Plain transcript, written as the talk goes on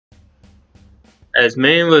As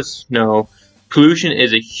many of us know, pollution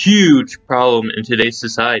is a huge problem in today's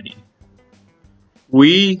society.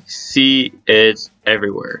 We see it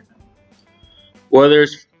everywhere. Whether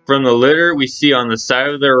it's from the litter we see on the side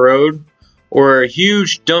of the road or a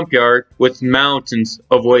huge dump yard with mountains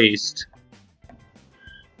of waste.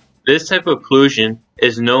 This type of pollution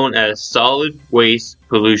is known as solid waste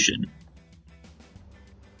pollution.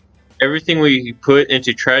 Everything we put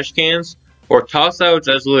into trash cans or toss out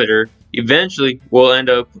as litter eventually will end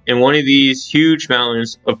up in one of these huge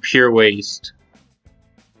mountains of pure waste.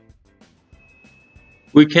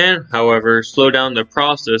 We can, however, slow down the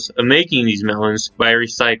process of making these mountains by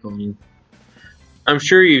recycling. I'm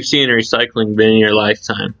sure you've seen a recycling bin in your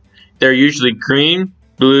lifetime. They're usually green,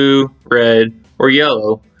 blue, red, or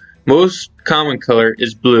yellow. Most common color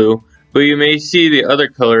is blue, but you may see the other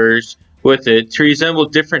colors with it to resemble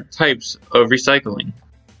different types of recycling.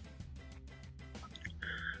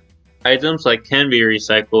 Items that can be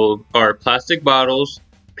recycled are plastic bottles,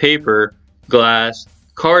 paper, glass,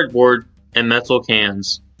 cardboard, and metal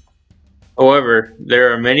cans. However,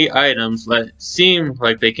 there are many items that seem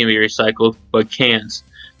like they can be recycled but can't,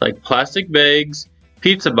 like plastic bags,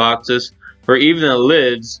 pizza boxes, or even the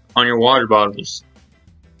lids on your water bottles.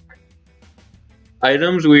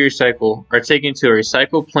 Items we recycle are taken to a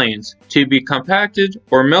recycle plant to be compacted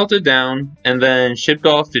or melted down and then shipped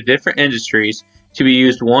off to different industries to be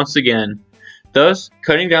used once again, thus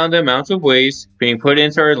cutting down the amount of waste being put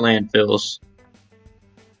into our landfills.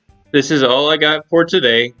 This is all I got for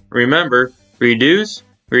today. Remember, reduce,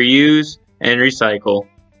 reuse, and recycle.